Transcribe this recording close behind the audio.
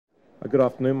Good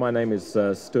afternoon. My name is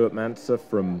Stuart Manser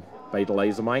from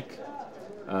LaserMike.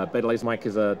 LaserMike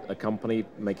is a company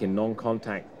making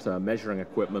non-contact measuring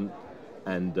equipment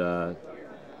and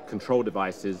control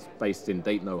devices based in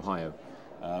Dayton, Ohio.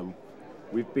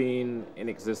 We've been in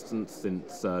existence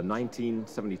since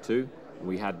 1972.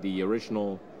 We had the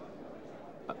original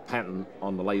patent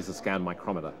on the laser scan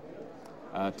micrometer.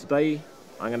 Today,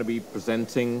 I'm going to be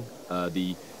presenting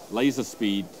the laser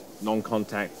speed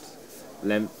non-contact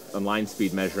length and line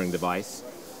speed measuring device.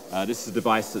 This is a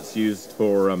device that's used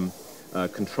for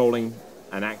controlling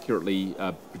and accurately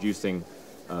producing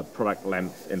product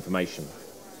length information.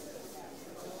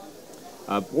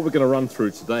 What we're going to run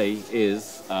through today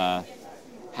is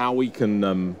how we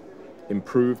can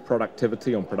improve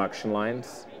productivity on production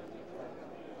lines,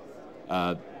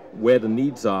 where the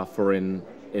needs are for in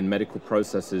medical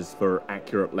processes for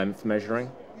accurate length measuring,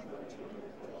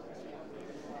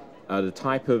 the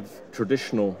type of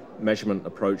traditional measurement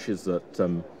approaches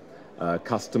that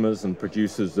customers and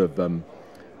producers of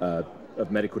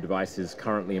medical devices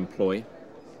currently employ,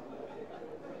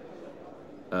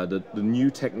 the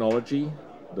new technology,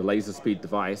 the laser speed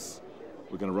device.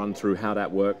 We're going to run through how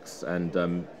that works and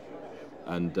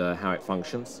how it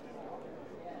functions.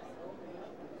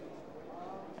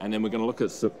 And then we're going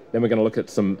to look at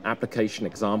some application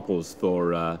examples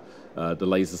for the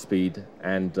laser speed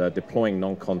and deploying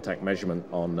non-contact measurement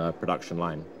on production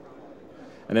line.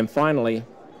 And then finally,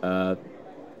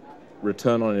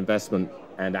 return on investment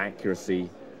and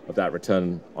accuracy of that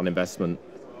return on investment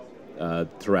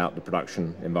throughout the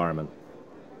production environment.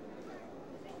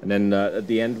 And then at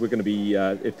the end, we're going to be,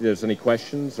 if there's any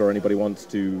questions or anybody wants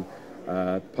to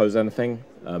pose anything,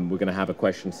 we're going to have a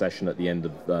question session at the end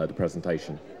of the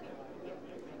presentation.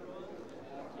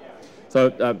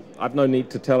 So I've no need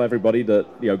to tell everybody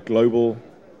that global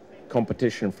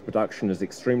competition for production is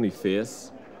extremely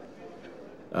fierce.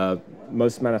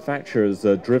 Most manufacturers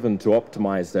are driven to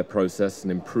optimize their process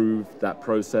and improve that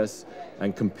process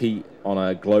and compete on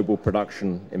a global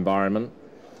production environment.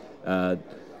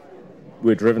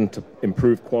 We're driven to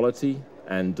improve quality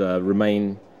and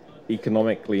remain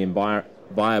economically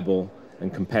viable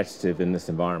and competitive in this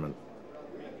environment.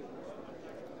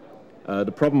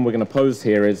 The problem we're going to pose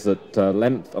here is that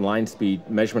length and line speed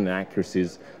measurement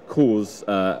inaccuracies cause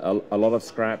a lot of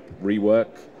scrap, rework,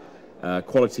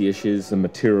 quality issues, and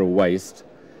material waste,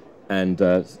 and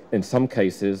in some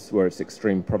cases where it's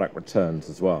extreme product returns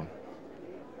as well.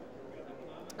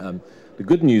 The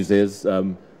good news is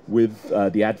with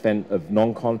the advent of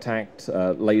non-contact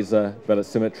laser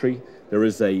velocimetry, there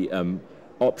is a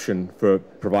option for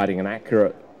providing an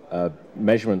accurate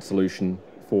measurement solution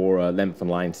for length and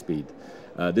line speed.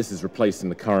 This is replacing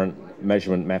the current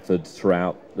measurement methods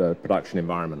throughout the production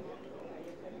environment.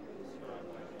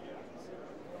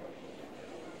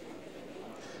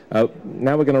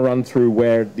 Now we're going to run through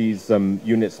where these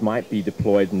units might be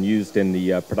deployed and used in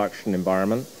the production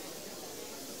environment.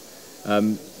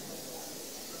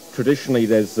 Traditionally,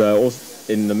 there's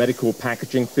also in the medical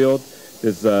packaging field,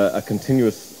 there's a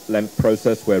continuous length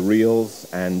process where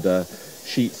reels and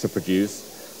sheets are produced.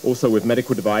 Also with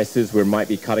medical devices, we might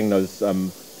be cutting those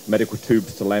medical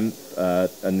tubes to length,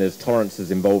 and there's tolerances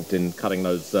involved in cutting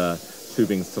those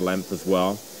tubings to length as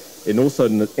well. And also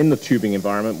in the tubing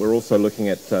environment, we're also looking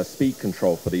at speed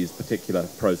control for these particular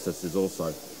processes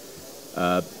also.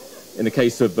 In the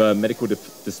case of medical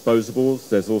disposables,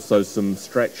 there's also some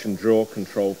stretch and draw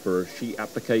control for sheet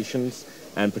applications,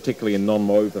 and particularly in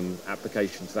non-woven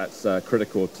applications, that's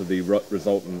critical to the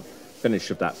resultant finish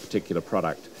of that particular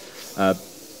product.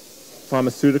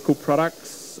 Pharmaceutical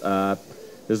products,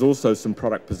 there's also some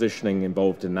product positioning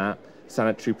involved in that.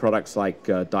 Sanitary products like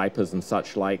diapers and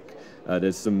such like.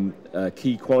 There's some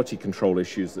key quality control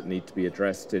issues that need to be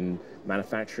addressed in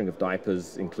manufacturing of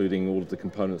diapers, including all of the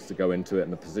components that go into it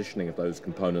and the positioning of those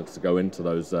components to go into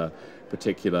those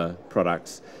particular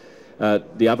products.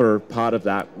 The other part of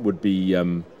that would be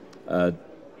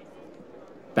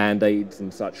Band-Aids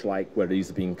and such like, where these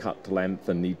are being cut to length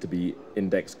and need to be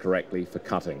indexed correctly for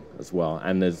cutting as well.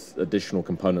 And there's additional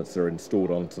components that are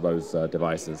installed onto those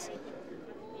devices.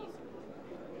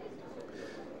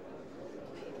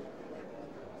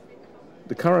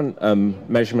 The current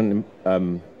measurement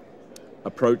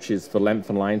approaches for length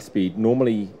and line speed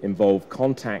normally involve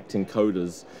contact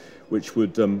encoders, which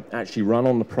would actually run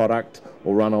on the product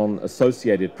or run on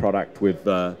associated product with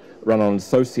run on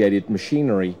associated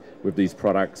machinery with these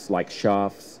products like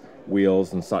shafts,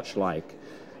 wheels, and such like.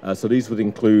 So these would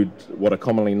include what are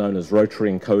commonly known as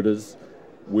rotary encoders,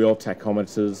 wheel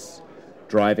tachometers,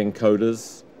 drive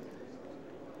encoders.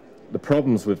 The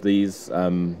problems with these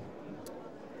are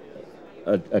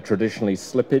traditionally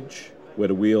slippage, where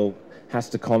the wheel has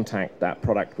to contact that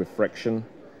product with friction,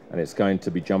 and it's going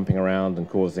to be jumping around and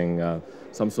causing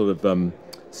some sort of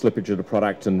slippage of the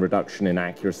product and reduction in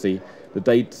accuracy. The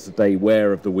day-to-day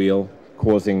wear of the wheel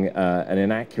causing an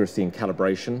inaccuracy in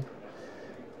calibration.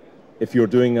 If you're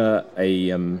doing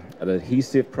an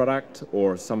adhesive product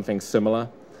or something similar,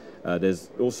 there's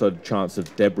also a chance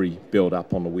of debris build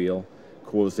up on the wheel,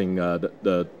 causing a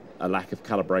lack of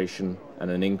calibration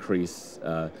and an increase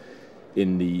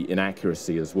in the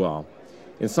inaccuracy as well.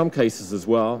 In some cases as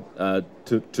well,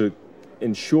 to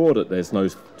ensure that there's no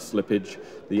slippage,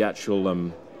 the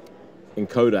actual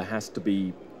encoder has to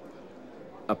be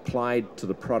applied to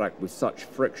the product with such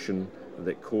friction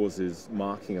that causes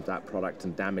marking of that product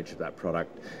and damage of that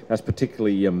product. That's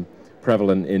particularly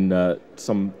prevalent in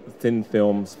some thin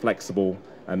films, flexible,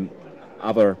 and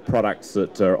other products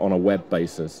that are on a web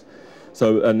basis.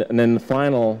 So, and then the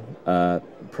final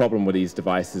problem with these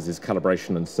devices is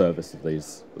calibration and service of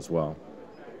these as well.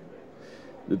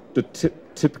 The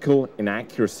typical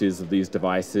inaccuracies of these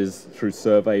devices through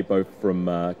survey, both from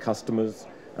customers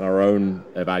and our own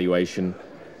evaluation,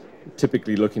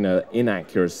 typically looking at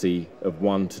inaccuracy of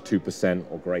 1 to 2%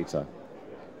 or greater.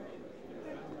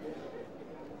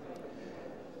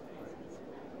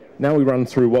 Now we run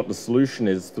through what the solution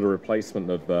is for the replacement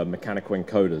of mechanical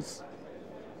encoders.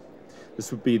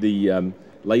 This would be the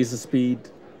laser speed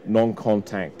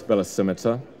non-contact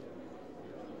velocimeter.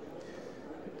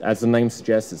 As the name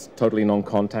suggests, it's totally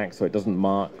non-contact, so it doesn't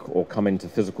mark or come into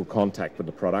physical contact with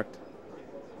the product.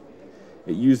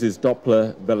 It uses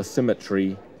Doppler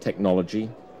velocimetry technology,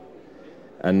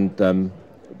 and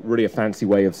really a fancy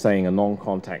way of saying a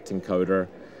non-contact encoder.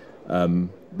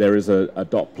 There is a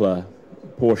Doppler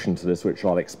portion to this, which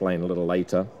I'll explain a little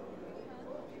later.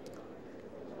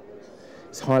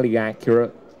 It's highly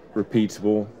accurate,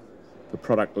 repeatable, for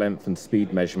product length and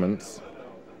speed measurements.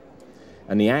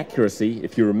 And the accuracy,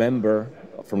 if you remember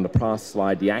from the past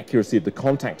slide, the accuracy of the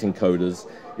contact encoders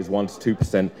is 1 to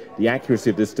 2%. The accuracy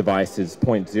of this device is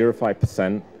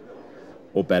 0.05%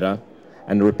 or better.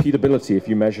 And the repeatability, if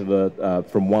you measure the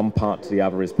from one part to the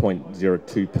other, is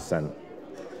 0.02%.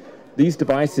 These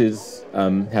devices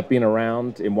have been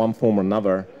around in one form or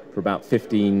another for about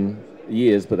 15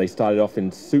 years, but they started off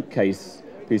in suitcase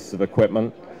pieces of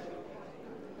equipment.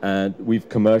 And we've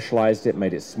commercialized it,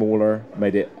 made it smaller,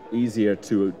 made it easier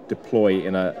to deploy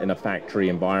in a factory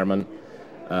environment,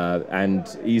 and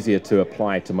easier to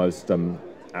apply to most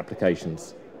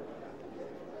applications.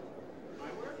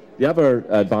 The other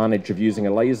advantage of using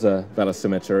a laser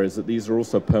velocimeter is that these are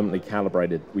also permanently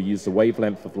calibrated. We use the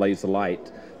wavelength of laser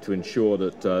light to ensure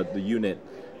that the unit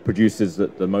produces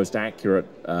the most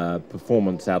accurate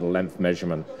performance out of length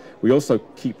measurement. We also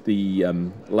keep the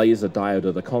laser diode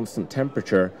at a constant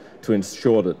temperature to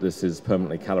ensure that this is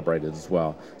permanently calibrated as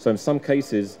well. So in some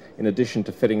cases, in addition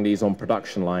to fitting these on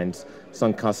production lines,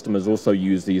 some customers also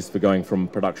use these for going from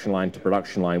production line to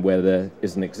production line where there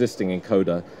is an existing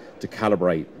encoder to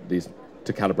calibrate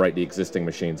the existing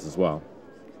machines as well.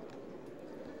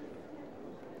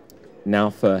 Now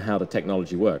for how the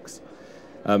technology works.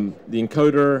 The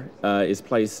encoder is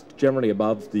placed generally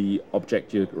above the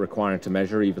object you're requiring to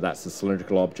measure, either that's a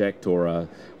cylindrical object or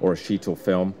a sheet or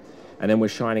film, and then we're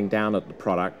shining down at the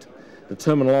product. The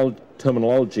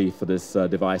terminology for this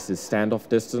device is standoff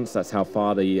distance. That's how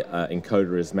far the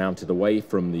encoder is mounted away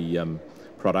from the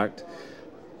product.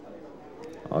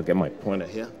 I'll get my pointer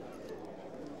here.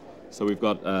 So we've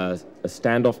got a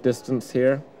standoff distance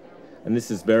here, and this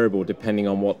is variable depending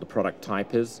on what the product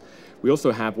type is. We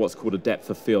also have what's called a depth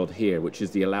of field here, which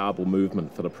is the allowable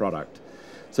movement for the product.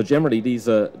 So generally, these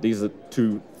are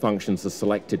two functions are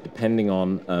selected depending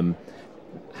on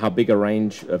how big a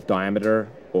range of diameter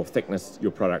or thickness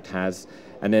your product has.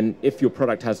 And then if your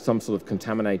product has some sort of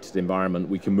contaminated environment,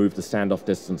 we can move the standoff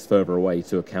distance further away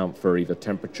to account for either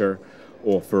temperature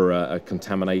or for a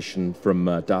contamination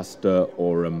from dust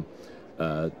or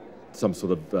some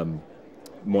sort of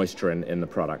moisture in the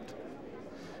product.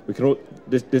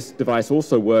 This device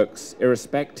also works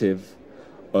irrespective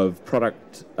of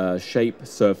product shape,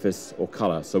 surface, or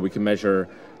color. So we can measure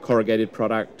corrugated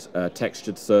product,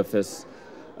 textured surface.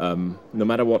 No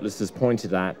matter what this is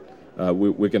pointed at,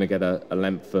 we're going to get a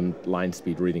length and line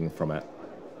speed reading from it.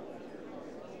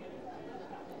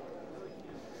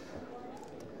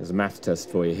 There's a math test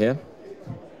for you here.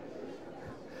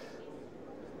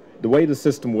 The way the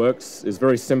system works is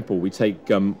very simple. We take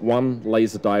one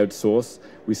laser diode source,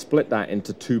 we split that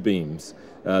into two beams.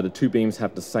 The two beams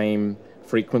have the same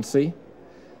frequency.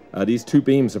 These two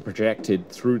beams are projected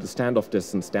through the standoff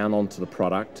distance down onto the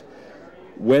product.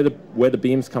 Where the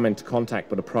beams come into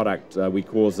contact with the product, we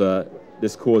cause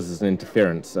this causes an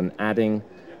interference, an adding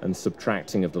and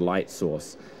subtracting of the light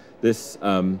source. This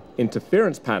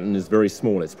interference pattern is very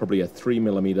small. It's probably a 3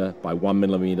 millimeter by 1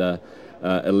 millimeter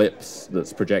ellipse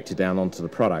that's projected down onto the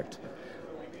product.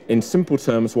 In simple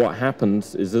terms, what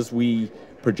happens is as we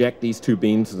project these two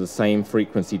beams of the same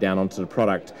frequency down onto the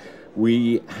product,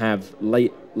 we have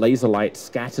laser light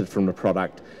scattered from the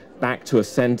product back to a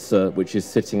sensor which is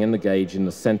sitting in the gauge in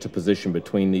the center position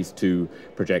between these two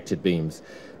projected beams.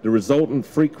 The resultant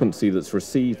frequency that's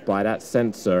received by that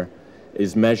sensor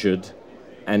is measured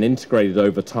and integrated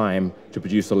over time to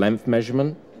produce a length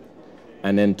measurement,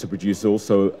 and then to produce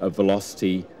also a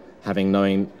velocity, having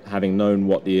known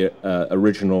what the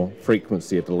original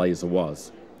frequency of the laser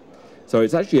was. So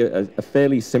it's actually a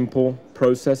fairly simple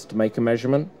process to make a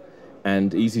measurement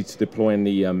and easy to deploy in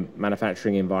the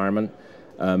manufacturing environment.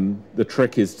 The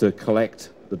trick is to collect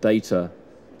the data,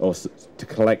 or to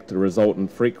collect the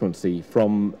resultant frequency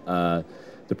from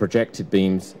the projected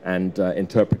beams and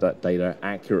interpret that data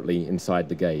accurately inside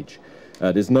the gauge.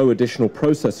 There's no additional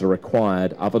processor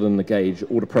required other than the gauge.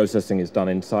 All the processing is done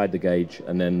inside the gauge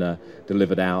and then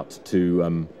delivered out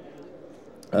to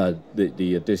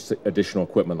the additional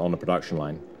equipment on the production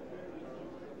line.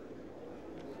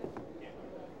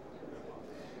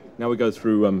 Now we go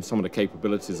through some of the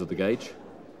capabilities of the gauge.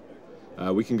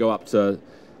 We can go up to,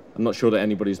 I'm not sure that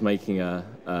anybody's making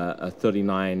a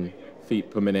 39 feet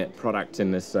per minute product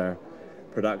in this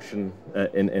production,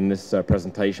 in this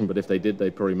presentation, but if they did,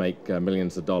 they'd probably make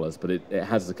millions of dollars, but it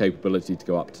has the capability to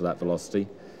go up to that velocity.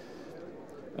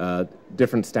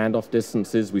 Different standoff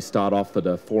distances. We start off at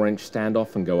a 4-inch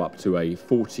standoff and go up to a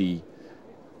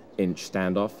 40-inch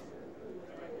standoff,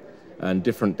 and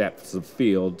different depths of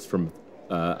fields from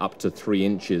up to 3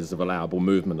 inches of allowable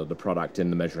movement of the product in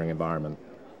the measuring environment.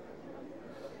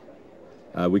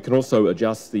 We can also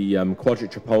adjust the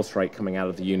quadrature pulse rate coming out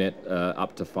of the unit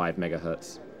up to 5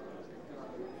 megahertz.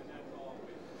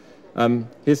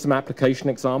 Here's some application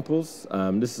examples.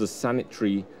 This is a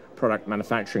sanitary product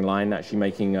manufacturing line actually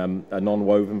making a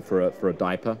non-woven for a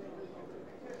diaper.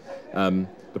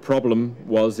 The problem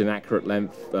was inaccurate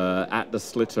length at the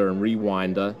slitter and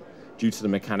rewinder due to the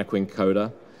mechanical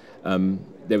encoder.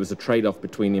 There was a trade-off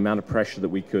between the amount of pressure that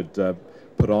we could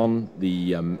put on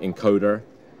the encoder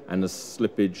and the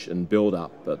slippage and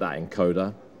build-up of that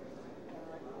encoder.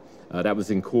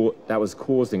 That was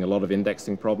causing a lot of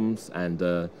indexing problems and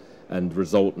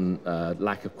resultant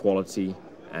lack of quality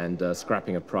and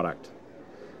scrapping of product.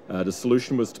 The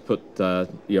solution was to put a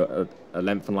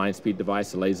length and line speed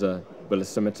device, a laser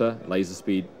velocimeter, laser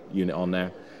speed unit on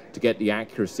there, to get the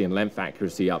accuracy and length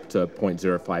accuracy up to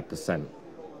 0.05%.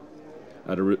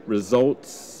 The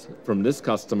results from this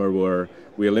customer were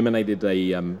we eliminated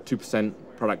a 2%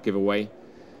 product giveaway.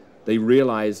 They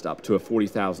realized up to a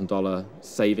 $40,000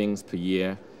 savings per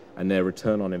year, and their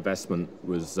return on investment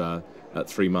was at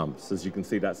 3 months. As you can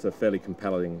see, that's a fairly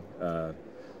compelling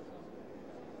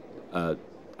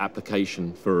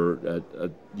application for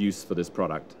use for this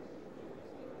product.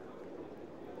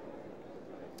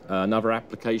 Another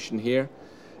application here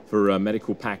for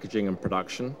medical packaging and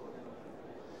production.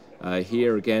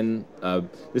 Here again,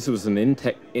 this was an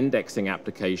indexing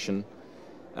application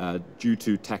due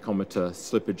to tachometer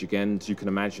slippage again. As you can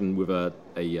imagine, with a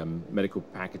medical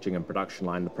packaging and production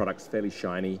line, the product's fairly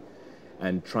shiny,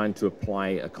 and trying to apply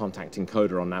a contact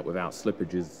encoder on that without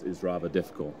slippage is rather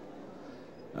difficult.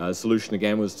 The solution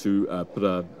again was to put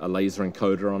a laser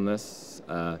encoder on this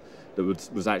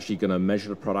that was actually going to measure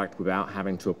the product without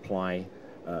having to apply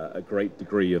a great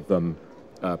degree of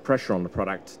pressure on the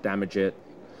product, damage it,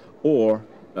 or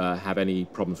have any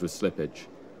problems with slippage.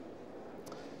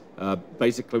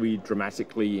 Basically, we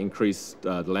dramatically increased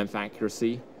the length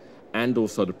accuracy and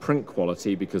also the print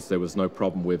quality because there was no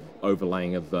problem with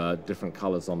overlaying of different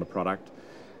colors on the product.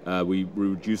 We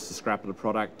reduced the scrap of the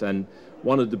product, and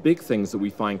one of the big things that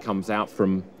we find comes out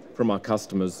from our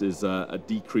customers is a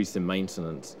decrease in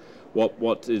maintenance.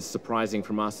 What is surprising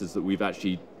from us is that we've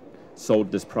actually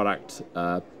sold this product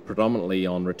predominantly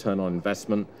on return on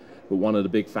investment. But one of the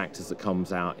big factors that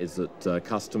comes out is that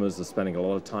customers are spending a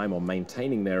lot of time on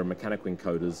maintaining their mechanical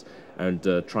encoders and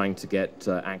trying to get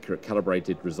accurate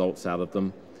calibrated results out of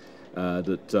them.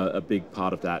 A big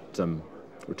part of that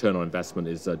return on investment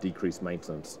is decreased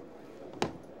maintenance.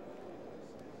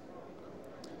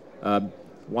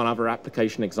 One other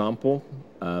application example,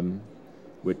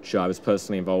 which I was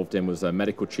personally involved in, was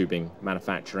medical tubing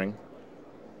manufacturing.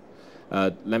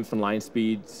 Length and line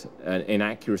speeds and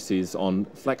inaccuracies on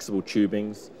flexible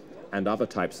tubings and other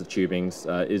types of tubings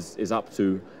is up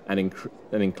to and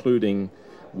including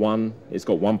one. It's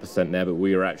got 1% there, but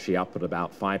we are actually up at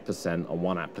about 5% on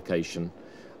one application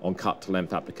on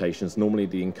cut-to-length applications. Normally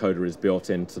the encoder is built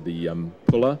into the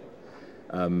puller,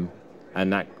 and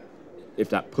that, if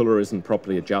that puller isn't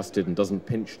properly adjusted and doesn't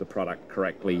pinch the product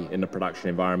correctly in the production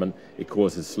environment, it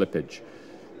causes slippage.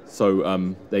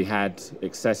 So they had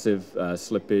excessive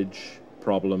slippage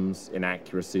problems,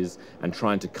 inaccuracies, and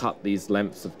trying to cut these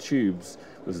lengths of tubes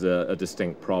was a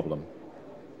distinct problem.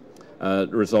 The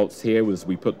results here was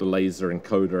we put the laser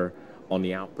encoder on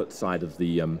the output side of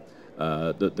the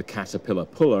Caterpillar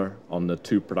puller on the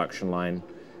tube production line.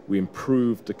 We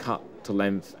improved the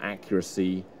cut-to-length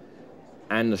accuracy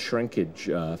and the shrinkage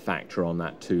factor on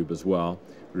that tube as well.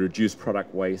 We reduced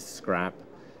product waste, scrap,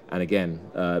 and again,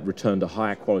 returned a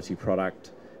higher quality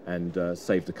product and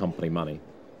saved the company money.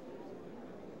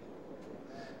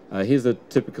 Here's a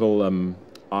typical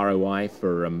ROI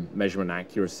for measurement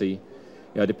accuracy.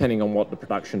 Depending on what the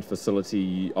production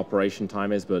facility operation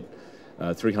time is, but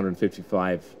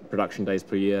 355 production days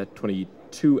per year,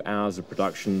 22 hours of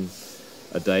production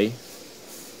a day.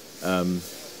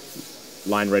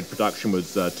 Line rate production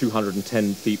was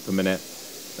 210 feet per minute.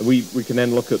 And we can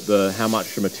then look at how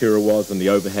much the material was and the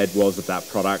overhead was of that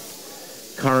product.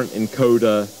 Current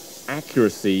encoder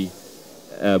accuracy,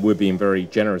 we're being very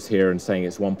generous here and saying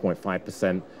it's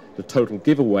 1.5%. The total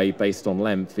giveaway based on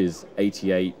length is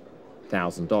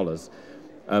 $88,000.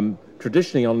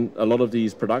 Traditionally, on a lot of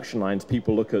these production lines,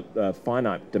 people look at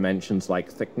finite dimensions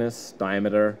like thickness,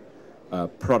 diameter,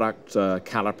 product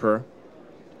caliper,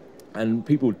 and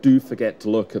people do forget to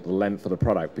look at the length of the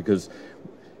product because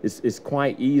it's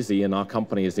quite easy, and our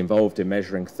company is involved in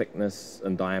measuring thickness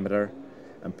and diameter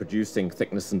and producing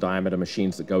thickness and diameter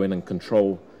machines that go in and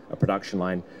control a production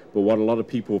line. But what a lot of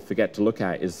people forget to look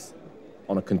at is,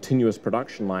 on a continuous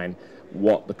production line,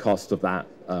 what the cost of that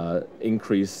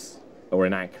increase or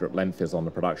inaccurate length is on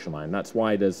the production line. That's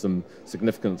why there's some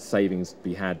significant savings to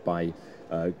be had by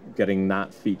getting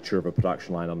that feature of a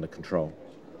production line under control.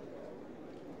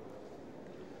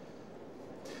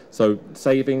 So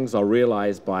savings are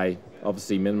realized by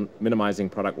obviously minimizing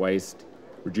product waste,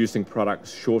 reducing product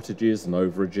shortages and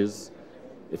overages.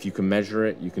 If you can measure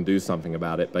it, you can do something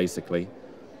about it, basically.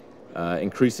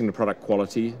 Increasing the product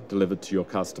quality delivered to your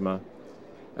customer.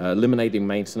 Eliminating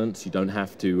maintenance, you don't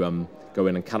have to go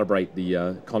in and calibrate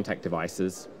the contact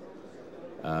devices.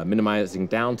 Minimizing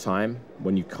downtime.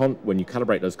 When you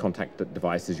calibrate those contact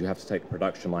devices, you have to take the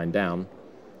production line down.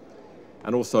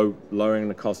 And also lowering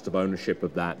the cost of ownership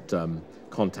of that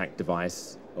contact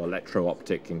device or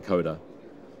electro-optic encoder.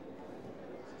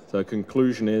 So the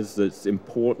conclusion is that it's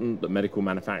important that medical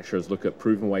manufacturers look at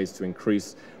proven ways to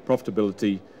increase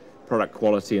profitability, product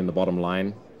quality, and the bottom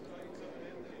line.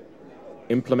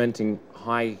 Implementing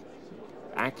high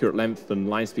accurate length and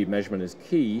line speed measurement is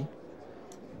key,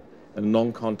 and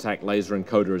non-contact laser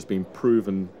encoder has been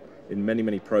proven in many,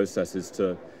 many processes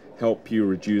to help you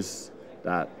reduce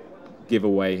that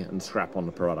giveaway and scrap on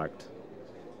the product.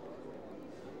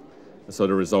 And so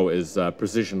the result is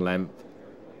precision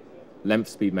length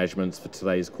speed measurements for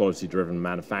today's quality-driven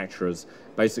manufacturers.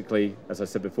 Basically, as I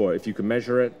said before, if you can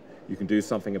measure it, you can do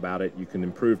something about it, you can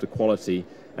improve the quality,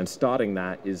 and starting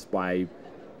that is by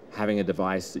having a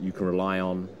device that you can rely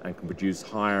on and can produce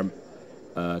higher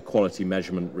quality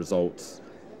measurement results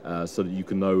so that you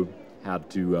can know how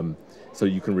to, so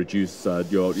you can reduce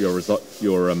your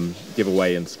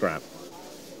giveaway and scrap.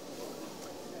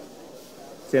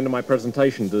 It's the end of my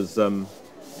presentation. Does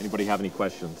anybody have any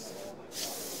questions?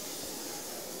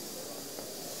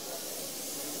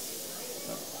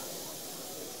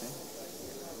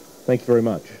 Thank you very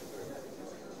much.